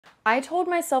I told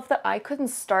myself that I couldn't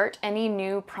start any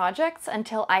new projects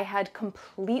until I had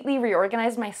completely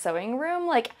reorganized my sewing room,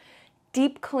 like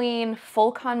deep clean,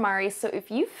 full KonMari. So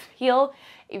if you feel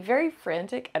a very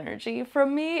frantic energy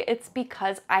from me, it's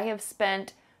because I have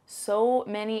spent so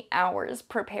many hours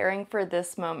preparing for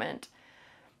this moment.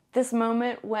 This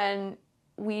moment when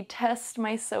we test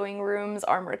my sewing room's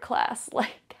armor class.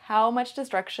 Like, how much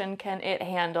destruction can it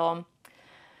handle?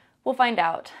 We'll find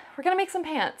out. We're gonna make some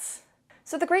pants.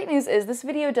 So the great news is this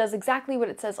video does exactly what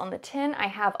it says on the tin. I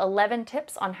have 11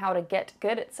 tips on how to get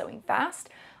good at sewing fast.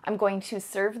 I'm going to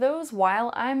serve those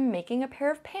while I'm making a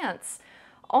pair of pants.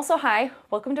 Also, hi,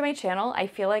 welcome to my channel. I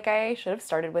feel like I should have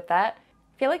started with that.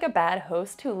 I feel like a bad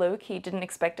host who low-key didn't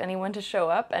expect anyone to show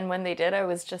up, and when they did, I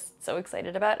was just so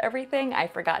excited about everything, I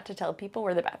forgot to tell people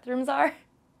where the bathrooms are.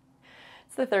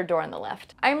 It's the third door on the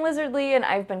left. I'm Lizardly and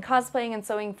I've been cosplaying and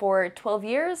sewing for 12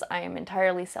 years. I am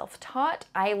entirely self-taught.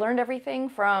 I learned everything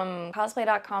from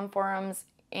cosplay.com forums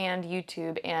and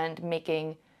YouTube and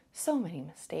making so many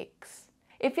mistakes.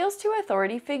 It feels too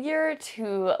authority figure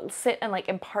to sit and like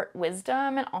impart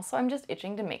wisdom, and also I'm just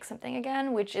itching to make something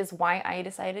again, which is why I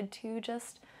decided to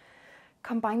just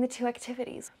combine the two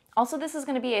activities. Also, this is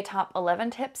going to be a top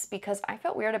 11 tips because I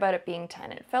felt weird about it being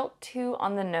 10. It felt too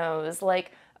on the nose,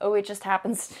 like, oh, it just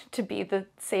happens to be the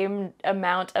same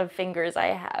amount of fingers I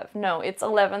have. No, it's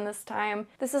 11 this time.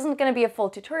 This isn't going to be a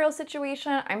full tutorial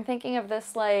situation. I'm thinking of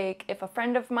this like if a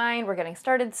friend of mine were getting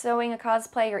started sewing a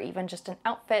cosplay or even just an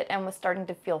outfit and was starting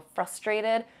to feel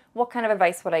frustrated, what kind of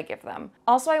advice would I give them?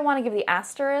 Also, I want to give the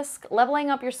asterisk.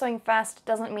 Leveling up your sewing fast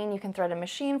doesn't mean you can thread a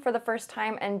machine for the first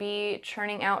time and be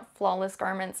churning out flawless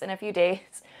garments in a few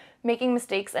days. Making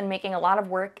mistakes and making a lot of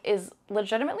work is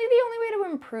legitimately the only way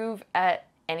to improve at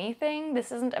anything.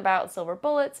 This isn't about silver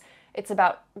bullets. It's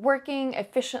about working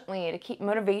efficiently to keep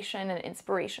motivation and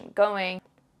inspiration going.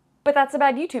 But that's a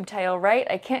bad YouTube title, right?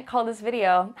 I can't call this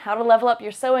video How to Level Up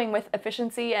Your Sewing with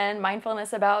Efficiency and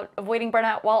Mindfulness About Avoiding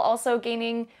Burnout while also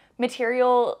gaining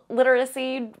material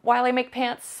literacy while I make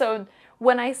pants. So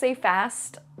when I say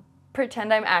fast,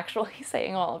 pretend I'm actually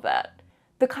saying all of that.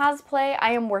 The cosplay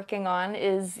I am working on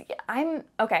is,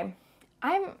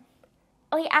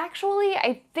 actually,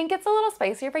 I think it's a little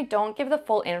spicier if I don't give the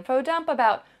full info dump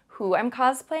about who I'm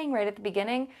cosplaying right at the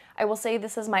beginning. I will say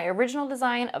this is my original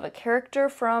design of a character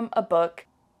from a book.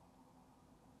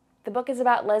 The book is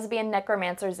about lesbian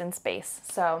necromancers in space,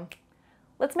 so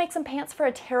let's make some pants for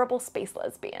a terrible space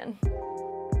lesbian.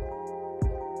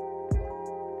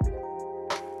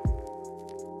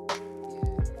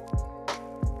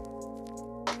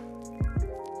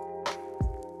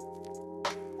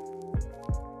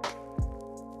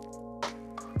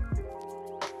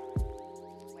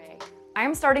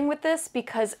 I'm starting with this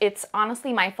because it's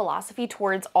honestly my philosophy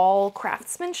towards all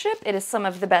craftsmanship. It is some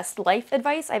of the best life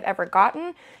advice I've ever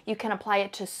gotten. You can apply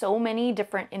it to so many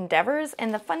different endeavors,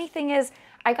 and the funny thing is,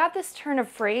 I got this turn of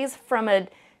phrase from a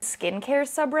skincare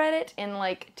subreddit in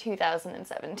like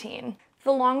 2017.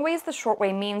 The long way is the short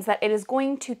way means that it is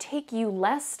going to take you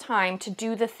less time to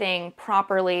do the thing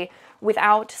properly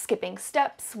without skipping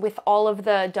steps, with all of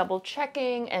the double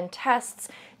checking and tests,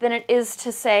 than it is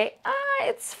to say,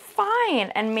 it's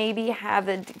fine, and maybe have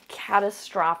a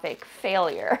catastrophic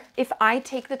failure. If I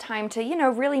take the time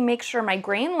to, really make sure my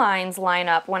grain lines line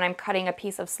up when I'm cutting a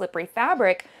piece of slippery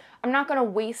fabric, I'm not gonna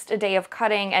waste a day of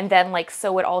cutting and then like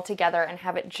sew it all together and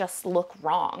have it just look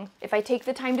wrong. If I take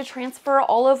the time to transfer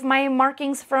all of my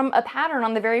markings from a pattern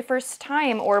on the very first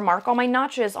time or mark all my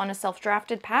notches on a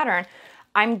self-drafted pattern,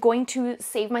 I'm going to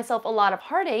save myself a lot of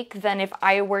heartache than if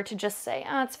I were to just say,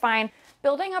 it's fine.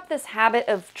 Building up this habit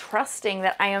of trusting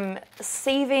that I am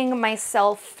saving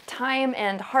myself time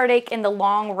and heartache in the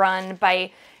long run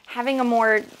by having a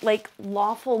more like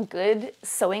lawful good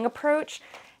sewing approach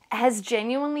has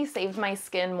genuinely saved my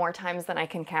skin more times than I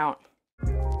can count.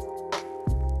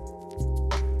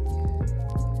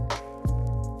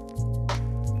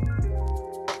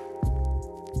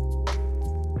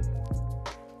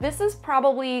 This is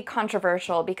probably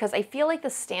controversial because I feel like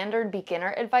the standard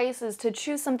beginner advice is to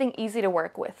choose something easy to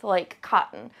work with, like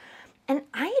cotton. And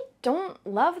I don't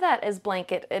love that as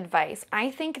blanket advice.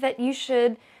 I think that you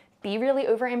should be really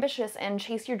overambitious and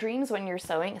chase your dreams when you're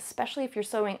sewing, especially if you're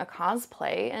sewing a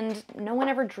cosplay, and no one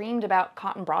ever dreamed about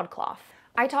cotton broadcloth.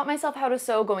 I taught myself how to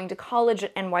sew going to college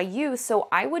at NYU, so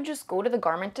I would just go to the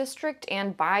garment district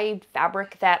and buy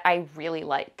fabric that I really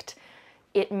liked.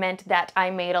 It meant that I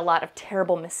made a lot of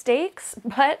terrible mistakes,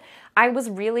 but I was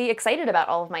really excited about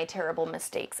all of my terrible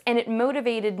mistakes, and it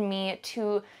motivated me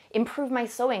to improve my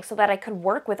sewing so that I could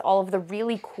work with all of the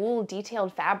really cool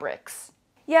detailed fabrics.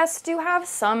 Yes, do have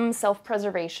some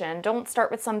self-preservation. Don't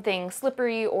start with something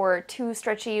slippery or too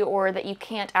stretchy or that you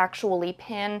can't actually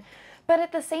pin. But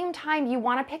at the same time, you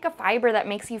want to pick a fiber that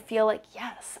makes you feel like,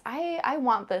 yes, I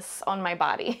want this on my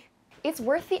body. It's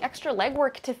worth the extra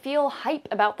legwork to feel hype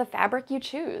about the fabric you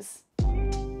choose.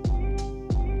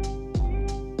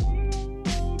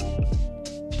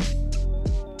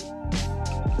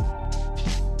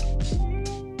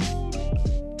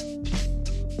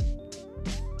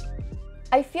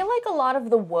 I feel like a lot of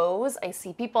the woes I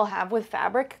see people have with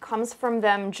fabric comes from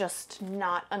them just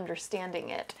not understanding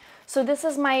it. So this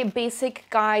is my basic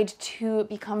guide to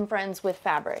become friends with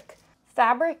fabric.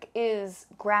 Fabric is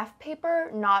graph paper,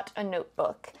 not a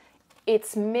notebook.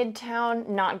 It's Midtown,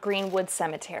 not Greenwood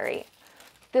Cemetery.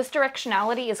 This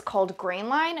directionality is called grain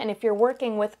line, and if you're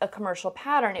working with a commercial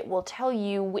pattern, it will tell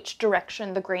you which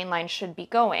direction the grain line should be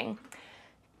going.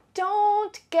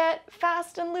 Don't get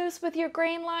fast and loose with your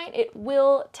grain line. It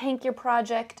will tank your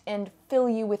project and fill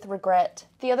you with regret.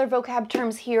 The other vocab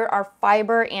terms here are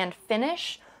fiber and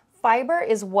finish. Fiber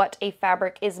is what a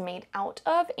fabric is made out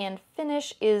of, and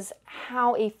finish is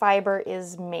how a fiber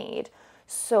is made.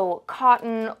 So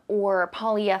cotton or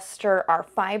polyester are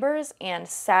fibers, and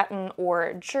satin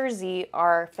or jersey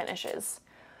are finishes.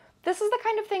 This is the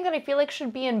kind of thing that I feel like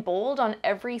should be in bold on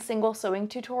every single sewing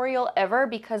tutorial ever,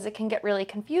 because it can get really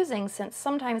confusing since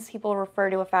sometimes people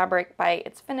refer to a fabric by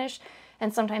its finish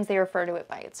and sometimes they refer to it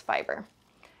by its fiber.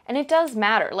 And it does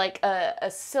matter, like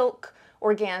a silk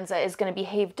organza is going to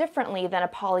behave differently than a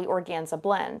poly organza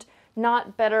blend.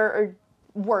 Not better or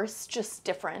worse, just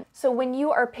different. So when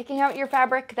you are picking out your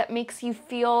fabric that makes you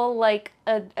feel like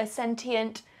a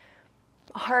sentient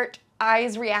heart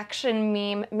eyes reaction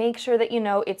meme, make sure that you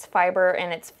know it's fiber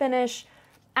and it's finish.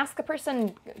 Ask the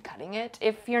person cutting it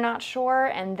if you're not sure,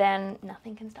 and then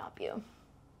nothing can stop you.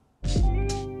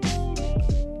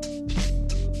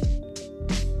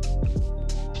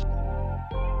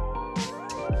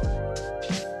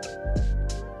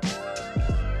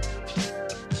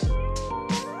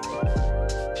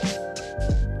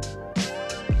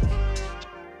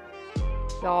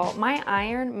 Y'all,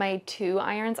 my two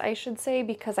irons, I should say,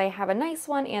 because I have a nice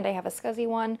one and I have a scuzzy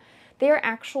one, they're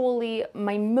actually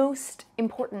my most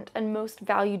important and most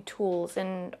valued tools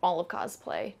in all of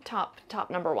cosplay. Top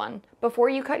number one. Before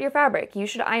you cut your fabric, you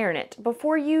should iron it.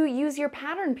 Before you use your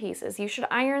pattern pieces, you should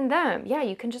iron them. Yeah,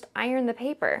 you can just iron the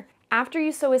paper. After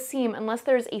you sew a seam, unless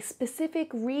there's a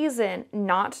specific reason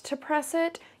not to press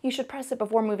it, you should press it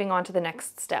before moving on to the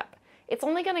next step. It's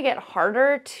only going to get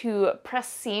harder to press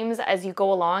seams as you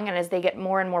go along and as they get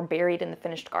more and more buried in the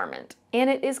finished garment. And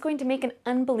it is going to make an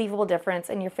unbelievable difference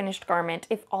in your finished garment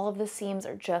if all of the seams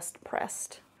are just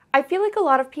pressed. I feel like a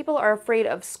lot of people are afraid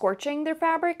of scorching their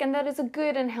fabric, and that is a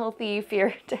good and healthy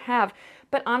fear to have.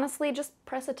 But honestly, just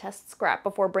press a test scrap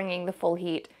before bringing the full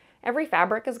heat. Every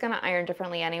fabric is going to iron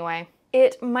differently anyway.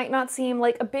 It might not seem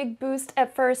like a big boost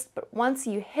at first, but once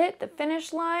you hit the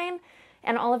finish line,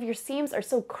 and all of your seams are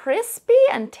so crispy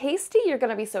and tasty, you're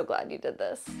gonna be so glad you did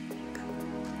this.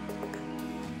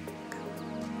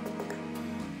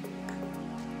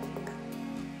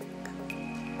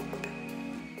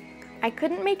 I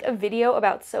couldn't make a video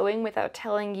about sewing without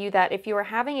telling you that if you are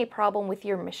having a problem with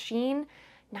your machine,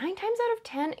 9 times out of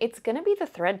 10, it's gonna be the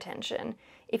thread tension.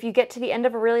 If you get to the end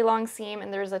of a really long seam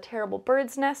and there's a terrible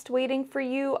bird's nest waiting for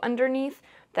you underneath,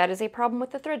 that is a problem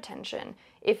with the thread tension.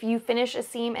 If you finish a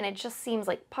seam and it just seems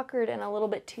like puckered and a little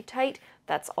bit too tight,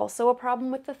 that's also a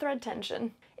problem with the thread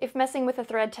tension. If messing with the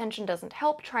thread tension doesn't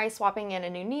help, try swapping in a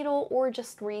new needle or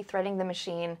just rethreading the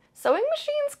machine. Sewing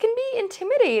machines can be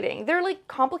intimidating. They're like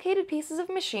complicated pieces of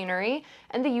machinery,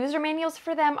 and the user manuals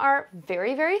for them are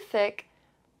very, very thick,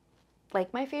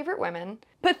 like my favorite women,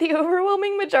 but the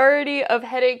overwhelming majority of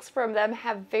headaches from them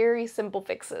have very simple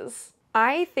fixes.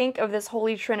 I think of this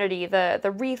holy trinity, the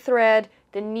rethread,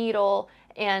 the needle,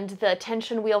 and the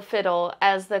tension wheel fiddle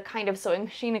as the kind of sewing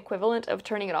machine equivalent of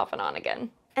turning it off and on again.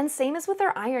 And same as with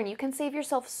our iron, you can save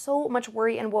yourself so much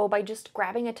worry and woe by just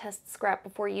grabbing a test scrap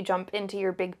before you jump into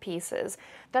your big pieces.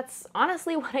 That's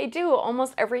honestly what I do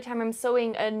almost every time I'm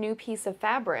sewing a new piece of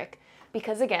fabric,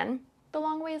 because again, the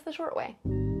long way is the short way.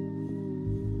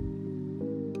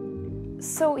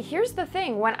 So here's the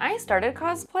thing, when I started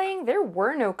cosplaying, there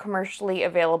were no commercially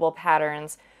available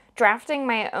patterns. Drafting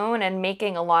my own and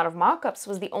making a lot of mock-ups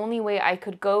was the only way I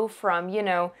could go from, you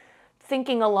know,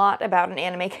 thinking a lot about an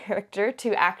anime character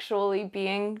to actually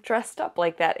being dressed up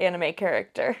like that anime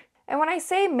character. And when I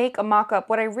say make a mock-up,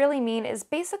 what I really mean is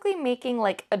basically making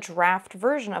like a draft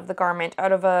version of the garment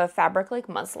out of a fabric like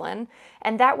muslin,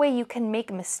 and that way you can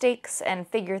make mistakes and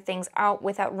figure things out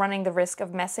without running the risk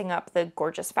of messing up the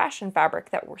gorgeous fashion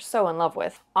fabric that we're so in love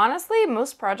with. Honestly,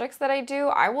 most projects that I do,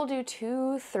 I will do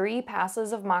 2-3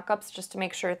 passes of mock-ups just to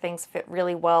make sure things fit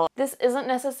really well. This isn't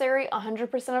necessary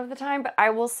 100% of the time, but I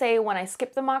will say when I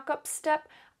skip the mock-up step,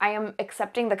 I am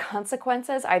accepting the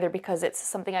consequences, either because it's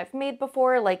something I've made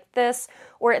before, like this,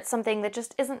 or it's something that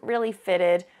just isn't really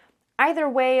fitted. Either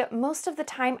way, most of the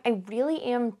time, I really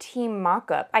am team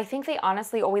mock-up. I think they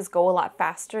honestly always go a lot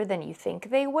faster than you think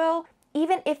they will.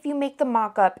 Even if you make the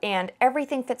mock-up and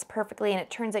everything fits perfectly and it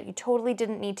turns out you totally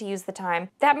didn't need to use the time,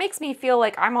 that makes me feel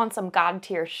like I'm on some god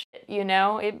tier shit, you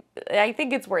know? I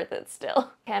think it's worth it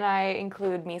still. Can I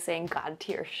include me saying god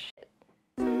tier shit?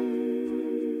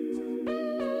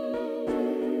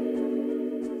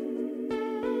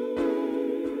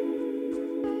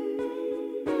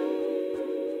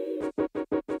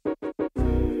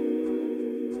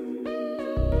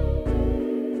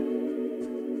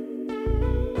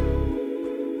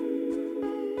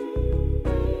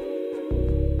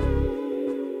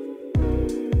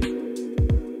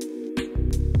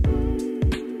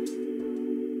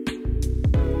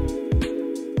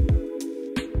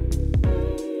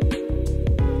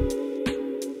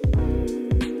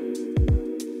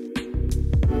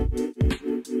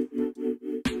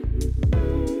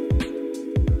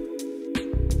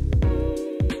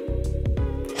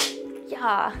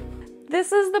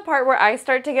 This is the part where I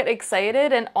start to get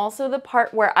excited, and also the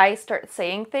part where I start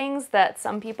saying things that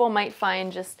some people might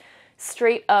find just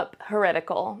straight up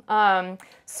heretical.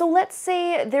 So let's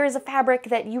say there's a fabric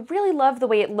that you really love the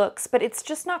way it looks, but it's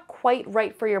just not quite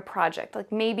right for your project. Like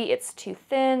maybe it's too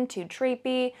thin, too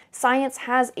drapey. Science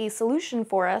has a solution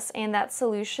for us, and that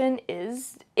solution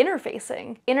is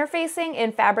interfacing. Interfacing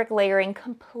in fabric layering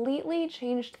completely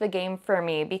changed the game for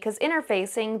me, because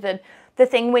interfacing, the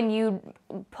thing when you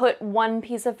put one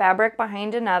piece of fabric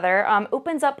behind another,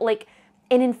 opens up like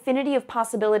an infinity of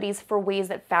possibilities for ways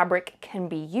that fabric can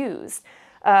be used.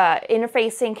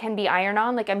 Interfacing can be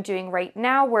iron-on, like I'm doing right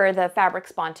now, where the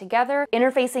fabrics bond together.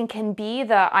 Interfacing can be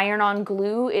the iron-on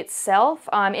glue itself.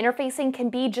 Interfacing can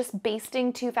be just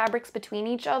basting two fabrics between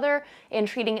each other and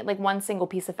treating it like one single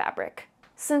piece of fabric.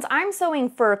 Since I'm sewing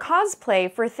for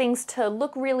cosplay, for things to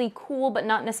look really cool but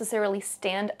not necessarily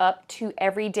stand up to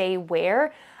everyday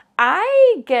wear,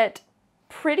 I get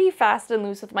pretty fast and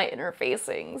loose with my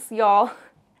interfacings, y'all.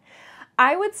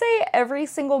 I would say every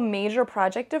single major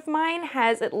project of mine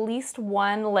has at least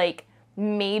one like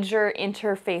major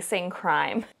interfacing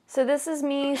crime. So this is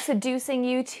me seducing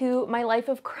you to my life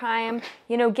of crime.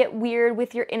 You know, get weird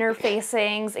with your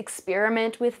interfacings,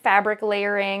 experiment with fabric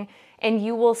layering, and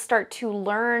you will start to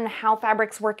learn how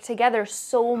fabrics work together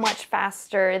so much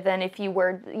faster than if you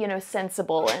were, you know,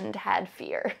 sensible and had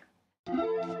fear.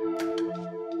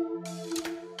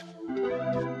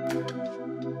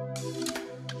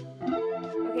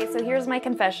 Okay, so here's my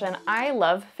confession. I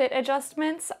love fit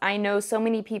adjustments. I know so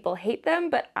many people hate them,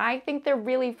 but I think they're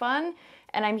really fun,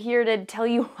 and I'm here to tell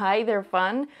you why they're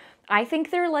fun. I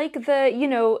think they're like the, you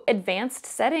know, advanced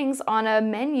settings on a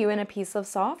menu in a piece of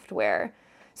software.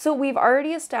 So we've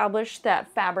already established that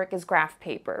fabric is graph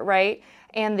paper, right?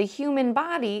 And the human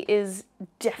body is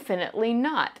definitely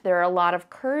not. There are a lot of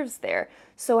curves there.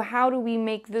 So how do we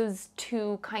make those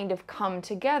two kind of come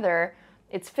together?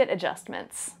 It's fit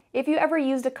adjustments. If you ever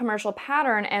used a commercial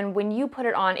pattern and when you put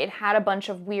it on, it had a bunch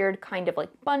of weird kind of like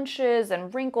bunches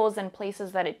and wrinkles and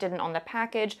places that it didn't on the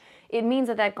package, it means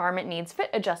that that garment needs fit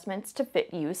adjustments to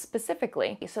fit you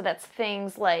specifically. So that's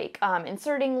things like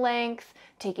inserting length,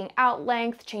 taking out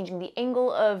length, changing the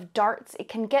angle of darts. It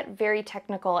can get very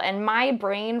technical, and my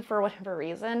brain, for whatever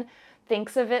reason,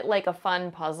 thinks of it like a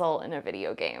fun puzzle in a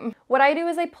video game. What I do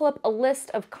is I pull up a list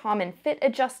of common fit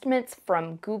adjustments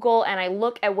from Google, and I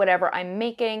look at whatever I'm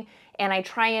making, and I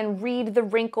try and read the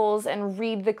wrinkles and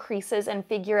read the creases and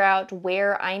figure out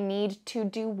where I need to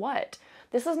do what.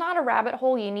 This is not a rabbit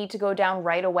hole you need to go down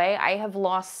right away. I have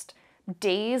lost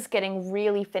days getting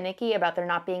really finicky about there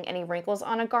not being any wrinkles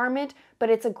on a garment, but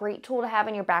it's a great tool to have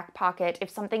in your back pocket if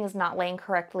something is not laying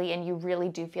correctly and you really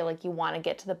do feel like you want to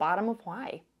get to the bottom of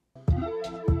why.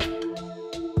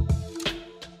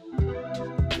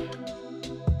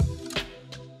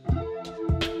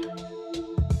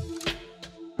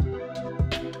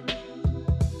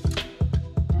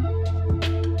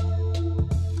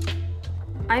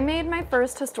 I made my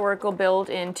first historical build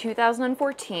in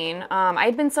 2014.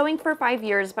 I'd been sewing for 5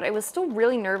 years, but I was still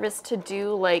really nervous to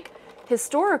do like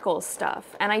historical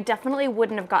stuff, and I definitely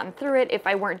wouldn't have gotten through it if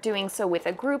I weren't doing so with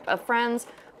a group of friends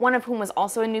one of whom was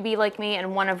also a newbie like me,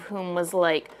 and one of whom was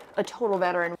like a total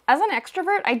veteran. As an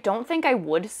extrovert, I don't think I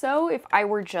would sew if I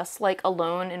were just like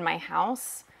alone in my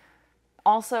house.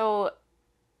 Also,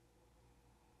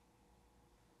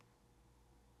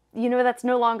 you know, that's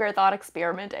no longer a thought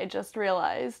experiment, I just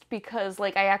realized, because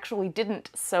like I actually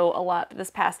didn't sew a lot this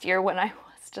past year when I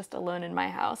was just alone in my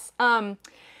house.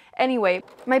 Anyway,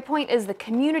 my point is the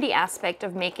community aspect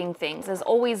of making things is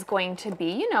always going to be,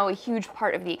 you know, a huge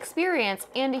part of the experience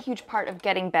and a huge part of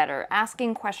getting better,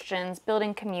 asking questions,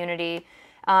 building community.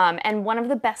 And one of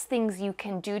the best things you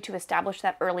can do to establish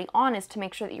that early on is to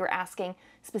make sure that you're asking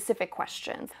specific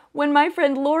questions. When my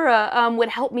friend Laura would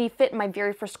help me fit my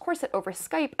very first corset over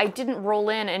Skype, I didn't roll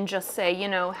in and just say, you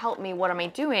know, help me, what am I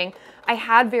doing? I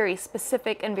had very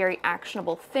specific and very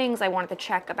actionable things I wanted to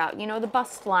check about, you know, the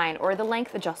bust line or the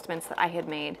length adjustments that I had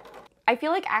made. I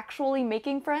feel like actually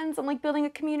making friends and like building a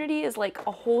community is like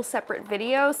a whole separate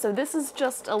video, so this is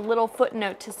just a little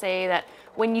footnote to say that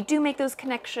when you do make those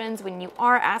connections, when you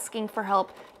are asking for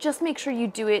help, just make sure you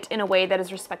do it in a way that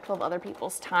is respectful of other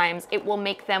people's times. It will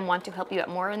make them want to help you out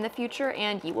more in the future,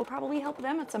 and you will probably help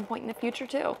them at some point in the future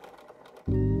too.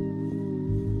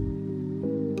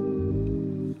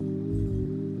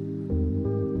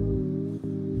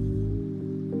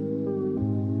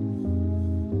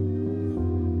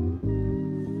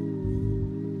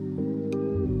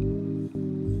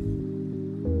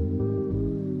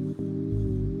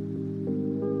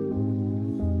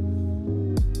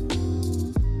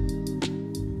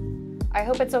 I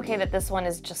hope it's okay that this one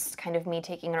is just kind of me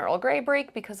taking an Earl Grey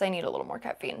break because I need a little more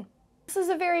caffeine. This is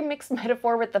a very mixed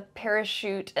metaphor with the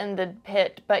parachute and the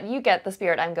pit, but you get the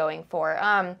spirit I'm going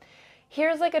for.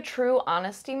 Here's like a true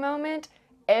honesty moment.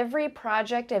 Every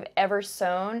project I've ever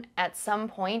sewn, at some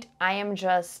point, I am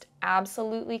just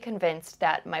absolutely convinced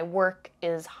that my work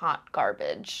is hot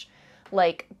garbage.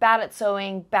 Like, bad at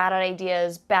sewing, bad at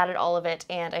ideas, bad at all of it,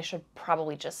 and I should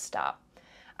probably just stop.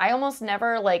 I almost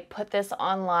never like put this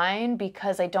online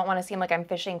because I don't want to seem like I'm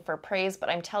fishing for praise, but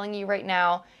I'm telling you right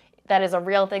now, that is a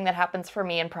real thing that happens for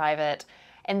me in private.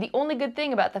 And the only good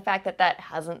thing about the fact that that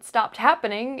hasn't stopped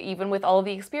happening, even with all of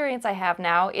the experience I have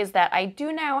now, is that I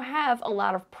do now have a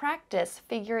lot of practice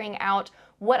figuring out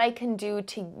what I can do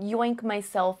to yoink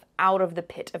myself out of the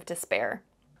pit of despair.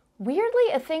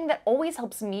 Weirdly, a thing that always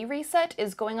helps me reset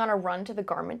is going on a run to the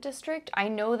garment district. I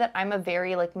know that I'm a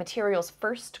very like materials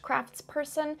first crafts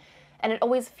person, and it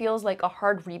always feels like a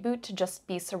hard reboot to just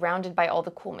be surrounded by all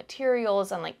the cool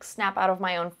materials and like snap out of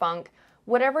my own funk.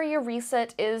 Whatever your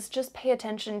reset is, just pay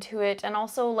attention to it and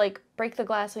also like break the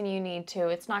glass when you need to.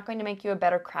 It's not going to make you a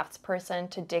better crafts person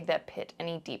to dig that pit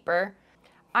any deeper.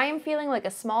 I am feeling like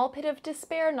a small pit of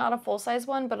despair, not a full-size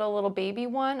one, but a little baby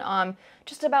one,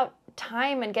 just about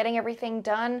time and getting everything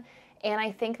done. And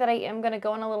I think that I am going to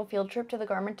go on a little field trip to the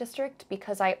garment district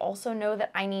because I also know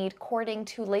that I need cording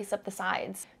to lace up the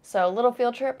sides. So a little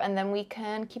field trip and then we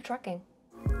can keep trucking.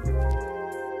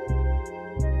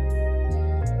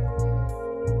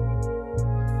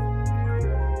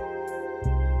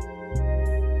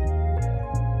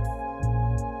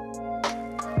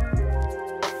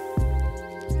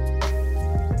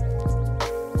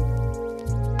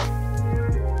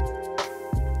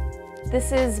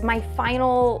 This is my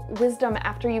final wisdom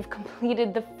after you've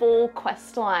completed the full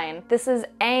quest line. This is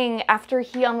Aang after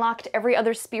he unlocked every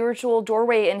other spiritual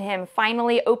doorway in him,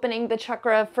 finally opening the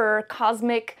chakra for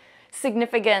cosmic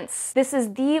significance. This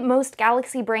is the most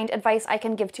galaxy-brained advice I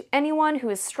can give to anyone who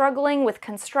is struggling with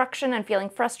construction and feeling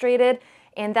frustrated,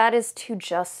 and that is to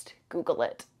just Google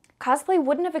it. Cosplay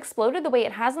wouldn't have exploded the way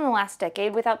it has in the last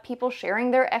decade without people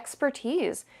sharing their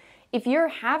expertise. If you're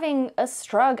having a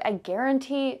strugg, I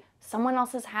guarantee someone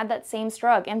else has had that same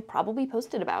strugg and probably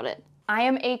posted about it. I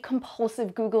am a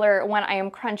compulsive Googler when I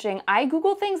am crunching. I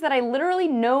Google things that I literally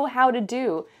know how to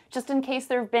do, just in case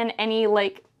there have been any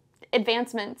like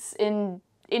advancements in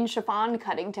chiffon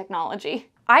cutting technology.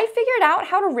 I figured out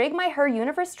how to rig my Her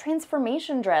Universe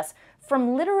transformation dress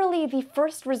from literally the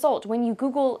first result when you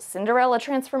Google Cinderella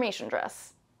transformation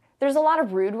dress. There's a lot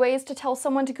of rude ways to tell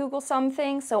someone to Google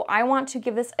something, so I want to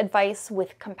give this advice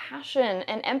with compassion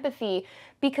and empathy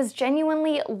because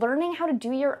genuinely learning how to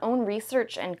do your own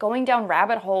research and going down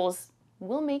rabbit holes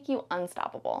will make you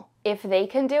unstoppable. If they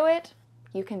can do it,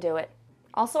 you can do it.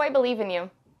 Also, I believe in you.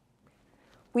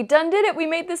 We done did it! We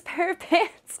made this pair of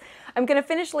pants! I'm gonna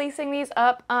finish lacing these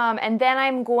up, and then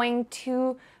I'm going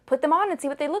to put them on and see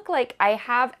what they look like. I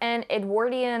have an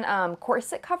Edwardian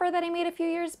corset cover that I made a few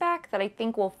years back that I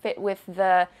think will fit with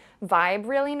the vibe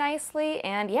really nicely,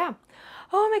 and yeah.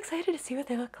 Oh, I'm excited to see what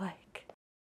they look like.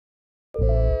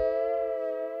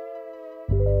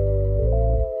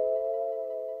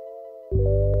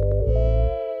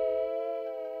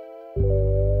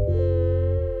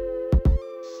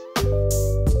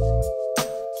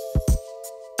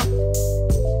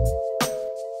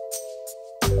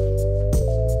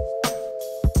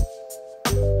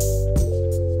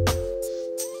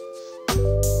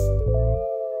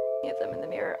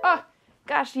 Oh,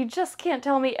 gosh, you just can't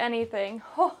tell me anything.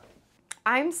 Oh,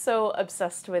 I'm so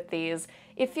obsessed with these.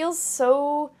 It feels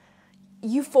so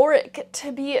euphoric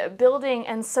to be building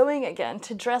and sewing again,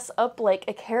 to dress up like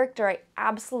a character I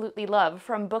absolutely love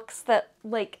from books that,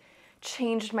 like,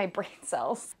 changed my brain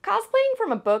cells. Cosplaying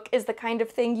from a book is the kind of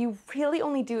thing you really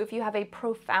only do if you have a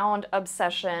profound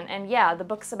obsession, and yeah, the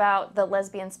books about the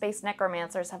lesbian space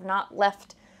necromancers have not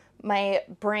left my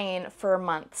brain for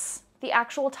months. The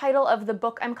actual title of the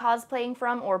book I'm cosplaying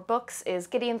from, or books, is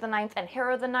Gideon the Ninth and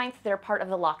Harrow the Ninth. They're part of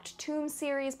the Locked Tomb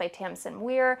series by Tamsyn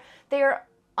Muir. They are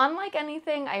unlike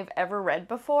anything I've ever read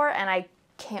before, and I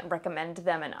can't recommend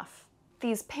them enough.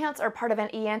 These pants are part of an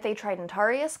Ianthe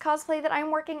Tridentarius cosplay that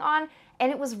I'm working on,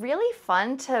 and it was really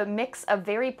fun to mix a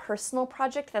very personal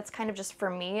project that's kind of just for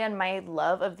me and my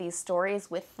love of these stories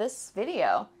with this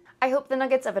video. I hope the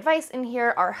nuggets of advice in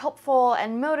here are helpful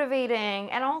and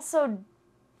motivating, and also,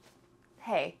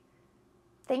 hey,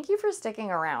 thank you for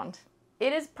sticking around.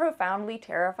 It is profoundly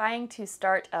terrifying to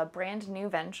start a brand new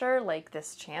venture like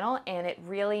this channel, and it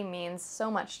really means so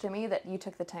much to me that you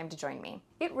took the time to join me.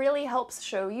 It really helps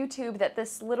show YouTube that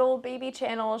this little baby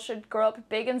channel should grow up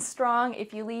big and strong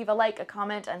if you leave a like, a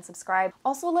comment, and subscribe.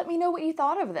 Also, let me know what you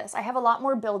thought of this. I have a lot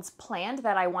more builds planned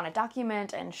that I want to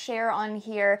document and share on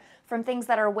here, from things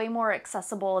that are way more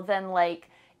accessible than,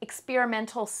 like,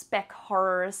 experimental spec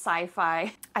horror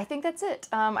sci-fi. I think that's it.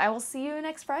 I will see you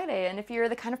next Friday, and if you're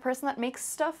the kind of person that makes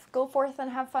stuff, go forth and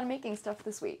have fun making stuff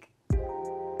this week.